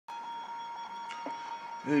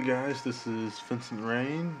Hey guys, this is Vincent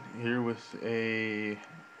Rain here with a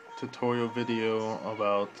tutorial video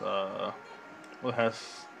about what has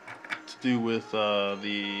to do with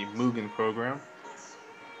the Mugen program.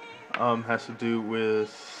 Has to do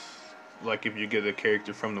with like if you get a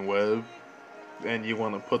character from the web and you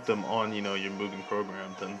want to put them on, your Mugen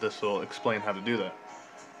program, then this will explain how to do that.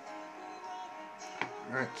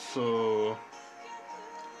 Alright, so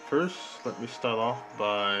first let me start off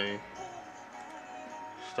by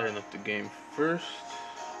starting up the game first.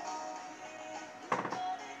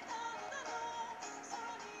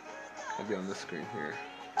 I'll be on this screen here.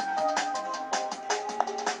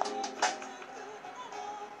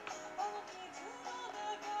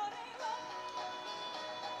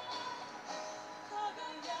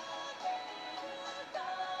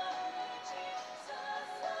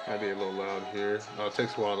 Might be a little loud here. Oh, it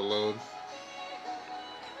takes a while to load.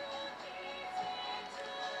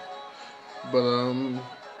 But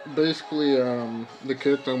basically the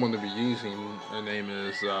character I'm going to be using, her name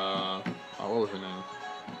is what was her name?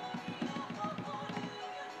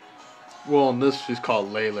 Well, in this she's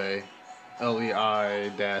called Lele,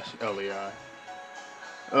 Lei-Lei.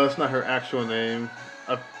 It's not her actual name.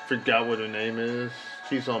 I forgot what her name is.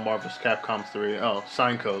 She's on Marvel's Capcom 3. Oh,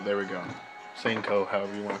 Signco. There we go. Signco,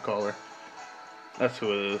 however you want to call her. That's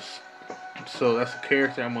who it is. So that's the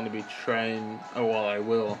character I'm going to be trying. Oh, well, I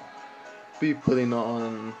will be putting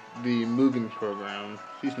on the Mugen program.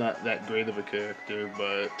 She's not that great of a character,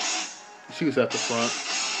 but she was at the front.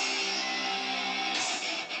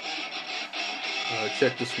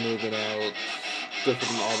 Check this Mugen out.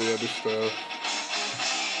 Different than all the other stuff.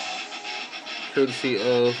 Courtesy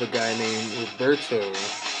of a guy named Roberto.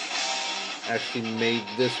 Actually made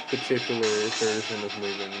this particular version of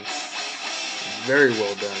Mugen. Very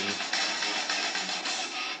well done.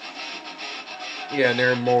 Yeah, and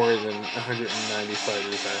there are more than 190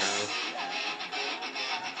 fighters I have.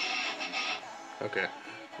 Okay.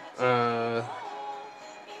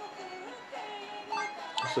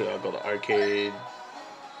 So I'll go to arcade.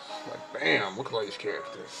 Like, bam, look at all these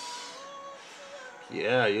characters.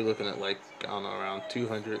 Yeah, you're looking at like, I don't know, around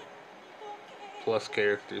 200 plus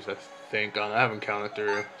characters, I think. I haven't counted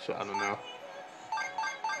through, so I don't know.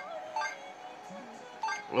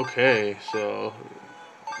 Okay, so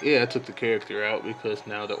yeah, I took the character out because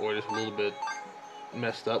now the order's a little bit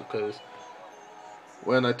messed up because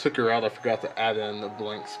when I took her out, I forgot to add in a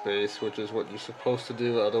blank space, which is what you're supposed to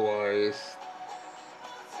do. Otherwise,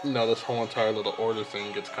 this whole entire little order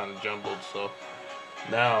thing gets kind of jumbled. So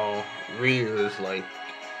now Ryu is like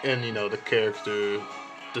in, the character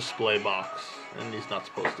display box, and he's not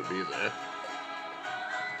supposed to be there.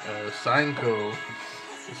 Signco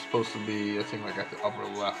is supposed to be, I think, like at the upper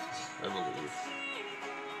left, I believe.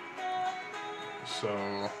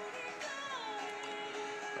 So,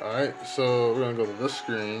 alright, so we're gonna go to this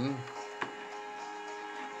screen.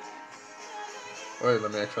 Alright,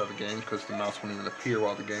 let me exit out the game because the mouse won't even appear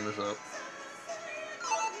while the game is up.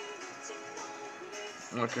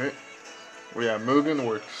 Okay. Well, yeah, Mugen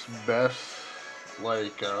works best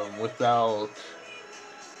like without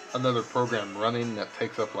another program running that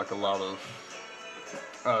takes up like a lot of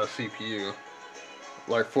CPU.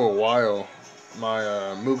 Like for a while, my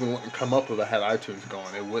Mugen wouldn't come up if I had iTunes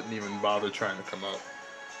going. It wouldn't even bother trying to come up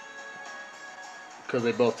because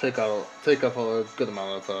they both take up a good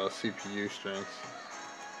amount of CPU strength.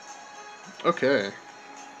 Okay.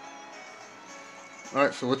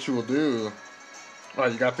 Alright, so what you will do,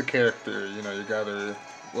 alright, you got the character, you got her,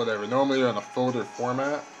 whatever. Normally you're in a folder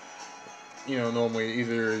format. Normally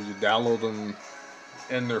either you download them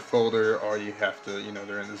in their folder or you have to,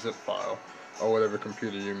 they're in a zip file. Or whatever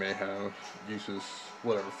computer you may have uses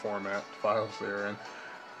whatever format files they're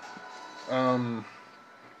in.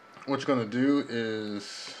 What you're going to do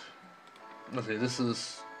is, let's see, this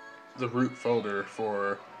is the root folder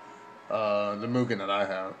for the Mugen that I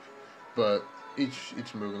have. But each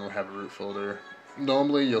Mugen will have a root folder.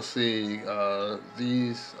 Normally you'll see all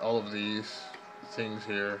of these things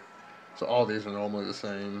here. So all these are normally the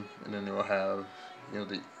same, and then you'll have,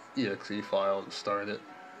 the exe file to start it.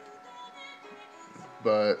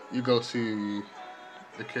 But you go to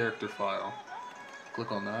the character file,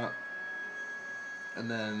 click on that, and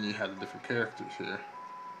then you have the different characters here.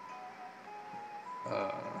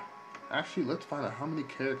 Actually, let's find out how many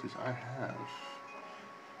characters I have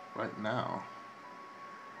right now.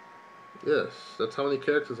 Yes, that's how many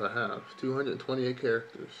characters I have. 228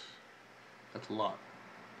 characters. That's a lot.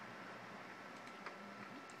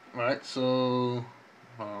 Alright, so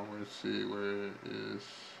let's see, where is...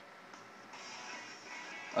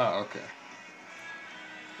 Oh, okay.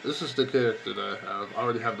 This is the character that I have. I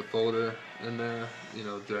already have the folder in there.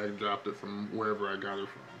 Drag and dropped it from wherever I got it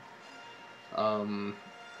from.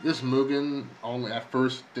 This Mugen only at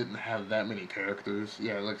first didn't have that many characters.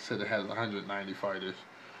 Yeah, like I said, it had 190 fighters.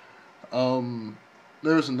 Um,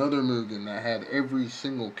 there was another Mugen that had every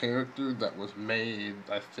single character that was made.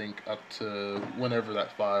 I think up to whenever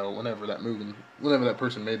that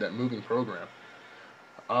person made that Mugen program.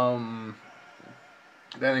 Um,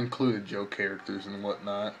 that included joke characters and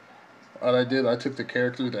whatnot. What I did, I took the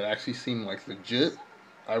character that actually seemed like legit.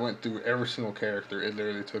 I went through every single character. It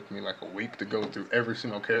literally took me like a week to go through every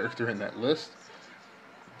single character in that list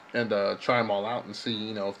and try them all out and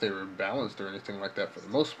see, if they were balanced or anything like that for the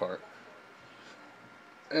most part.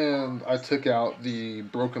 And I took out the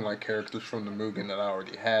broken like characters from the Mugen that I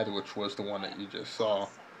already had, which was the one that you just saw.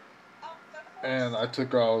 And I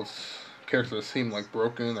took out characters that seemed like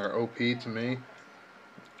broken or OP to me,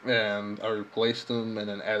 and I replaced them and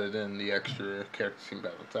then added in the extra characters seem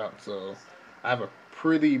balanced out. So I have a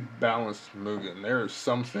pretty balanced Mugen. There are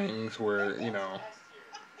some things where,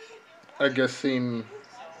 I guess seem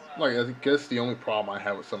like I guess the only problem I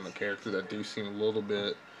have with some of the characters that do seem a little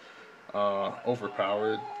bit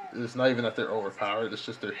overpowered. It's not even that they're overpowered. It's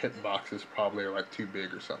just their hitboxes probably are like too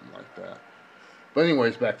big or something like that. But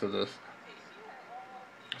anyways, back to this.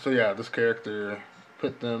 So yeah, this character,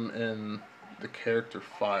 put them in the character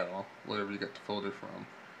file, whatever you get the folder from.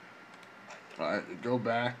 Alright, you go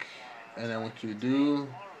back, and then what you do,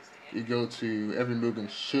 you go to every Mugen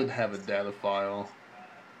should have a data file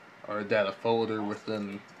or a data folder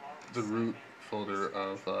within the root folder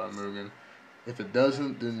of Mugen. If it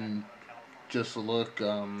doesn't, then just look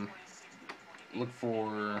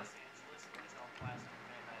for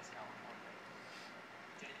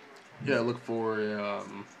if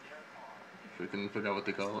you can figure out what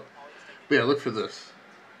they call it. But yeah, look for this.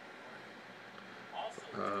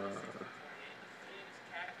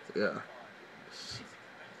 Yeah.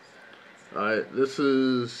 Alright, this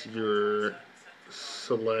is your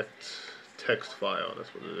select text file.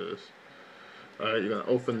 That's what it is. Alright, you're going to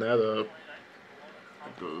open that up.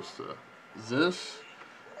 It goes to this.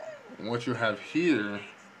 And what you have here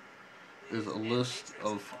is a list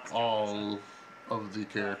of all of the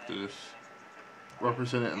characters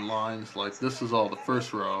represented in lines. Like this is all the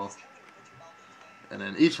first row. And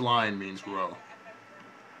then each line means row.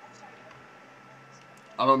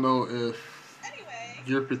 I don't know if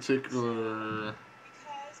your particular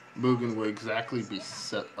Mugen will exactly be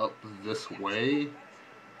set up this way.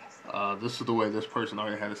 This is the way this person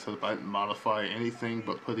already had it set up. I didn't modify anything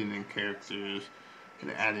but putting in characters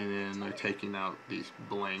and adding in or taking out these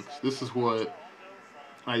blanks. This is what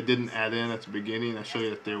I didn't add in at the beginning. I showed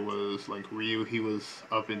you that there was like Ryu, he was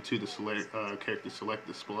up into the character select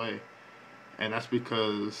display. And that's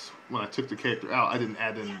because when I took the character out, I didn't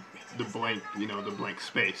add in the blank, the blank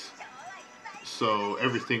space. So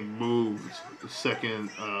everything moved the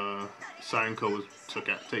second sign code was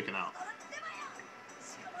taken out.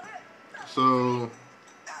 So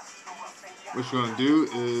what you're going to do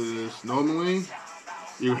is normally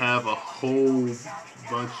you have a whole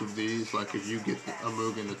bunch of these. Like if you get a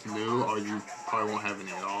Mugen that's new, or you probably won't have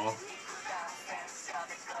any at all.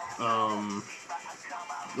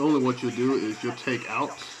 Only what you'll do is you'll take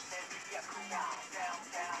out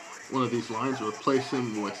one of these lines and replace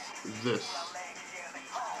them with this.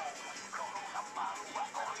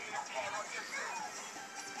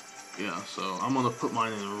 Yeah, so I'm going to put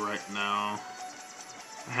mine in right now.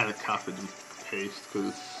 I had it copied and paste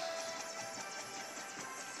because...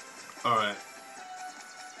 Alright.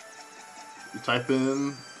 You type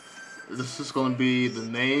in... This is going to be the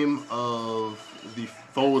name of the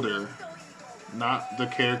folder, not the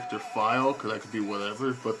character file, because that could be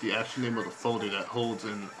whatever, but the actual name of the folder that holds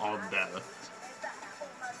in all the data.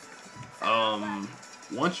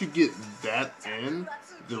 Once you get that in,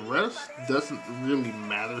 the rest doesn't really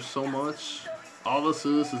matter so much. All this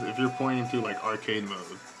is if you're pointing to like arcade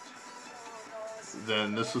mode,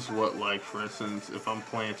 then this is what, like, for instance, if I'm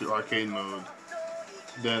playing through arcade mode,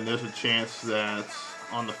 then there's a chance that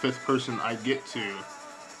on the 5th person I get to,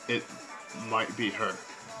 it might be her.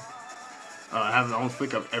 I don't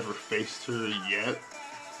think I've ever faced her yet,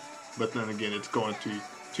 but then again, it's going to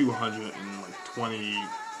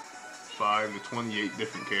 225 to 28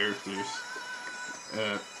 different characters.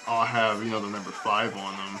 All have, the number 5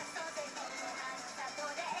 on them.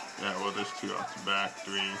 Yeah, well, there's 2 off the back,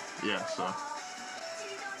 3. Yeah, so.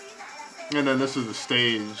 And then this is the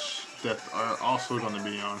stage that are also going to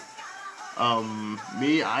be on.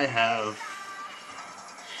 Me, I have,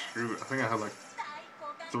 I think I have like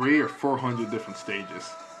 300 or 400 different stages.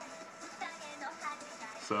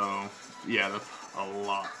 So, yeah, a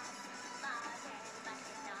lot.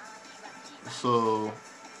 So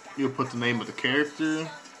you'll put the name of the character,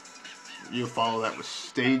 you'll follow that with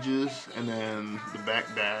stages, and then the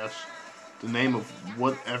backdash, the name of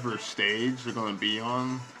whatever stage they're going to be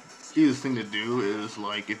on. Easiest thing to do is,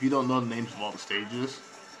 like, if you don't know the names of all the stages,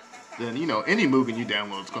 then, you know, any Mugen you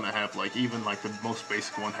download is going to have, like, even, like, the most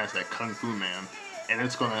basic one has that Kung Fu Man, and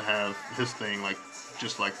it's going to have his thing, like,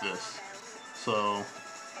 just like this. So,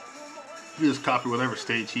 you just copy whatever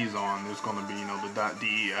stage he's on, there's going to be, you know, the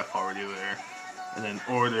 .def already there, and then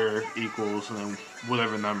order equals, and then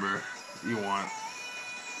whatever number you want.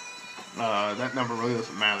 That number really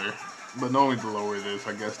doesn't matter, but normally the lower it is,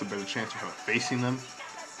 I guess, the better chance you have of facing them.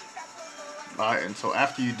 And so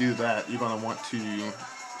after you do that, you're going to want to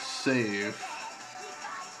save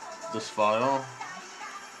this file.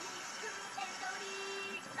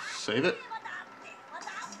 Save it.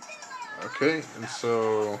 Okay, and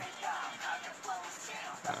so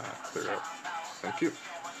clear up. Thank you.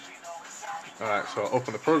 Alright, so I'll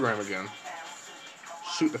open the program again.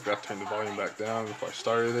 Shoot, I forgot to turn the volume back down before I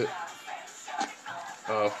started it.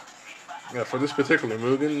 Yeah, for this particular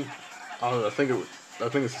Mugen, I think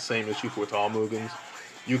it's the same issue with all Mugens.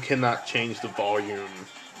 You cannot change the volume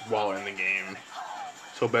while in the game.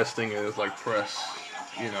 So best thing is, like, press,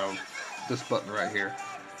 you know, this button right here.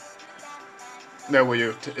 That way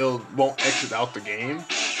it won't exit out the game,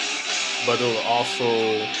 but it'll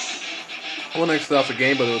also won't exit out the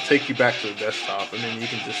game, but it'll take you back to the desktop, and then you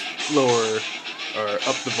can just lower or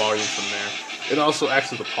up the volume from there. It also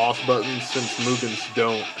acts as a pause button since Mugens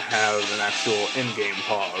don't have an actual in-game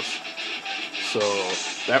pause. So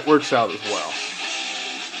that works out as well.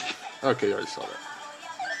 Okay, you already saw that.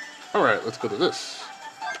 Alright, let's go to this.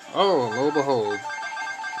 Oh, lo and behold.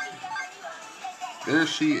 There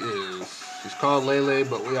she is. She's called Lele,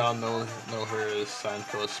 but we all know her as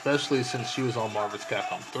Seinfeld, especially since she was on Marvel's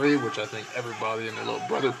Capcom 3, which I think everybody and their little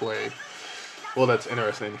brother played. Well, that's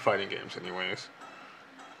interesting in fighting games anyways.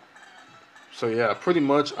 So yeah, pretty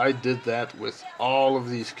much I did that with all of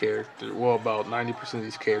these characters. Well, about 90% of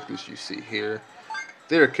these characters you see here.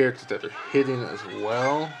 There are characters that are hidden as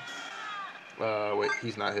well. Wait,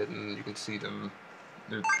 he's not hidden. You can see them.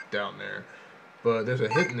 They're down there. But there's a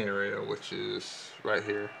hidden area, which is right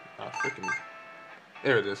here.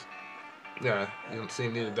 There it is. Yeah, you don't see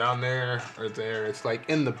him either down there or there. It's like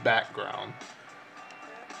in the background.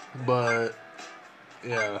 But,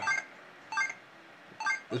 yeah.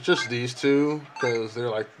 It's just these two, because they're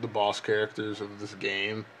like the boss characters of this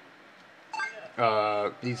game.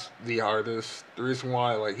 He's the artist. The reason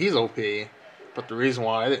why, like, he's OP, but the reason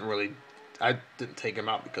why I didn't take him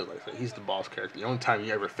out because, like I said, he's the boss character. The only time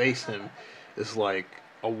you ever face him is like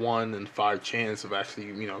a 1 in 5 chance of actually,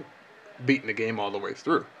 you know, beating the game all the way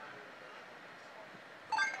through.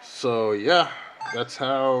 So yeah, that's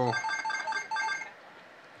how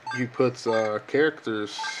you put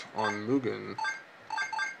characters on Mugen.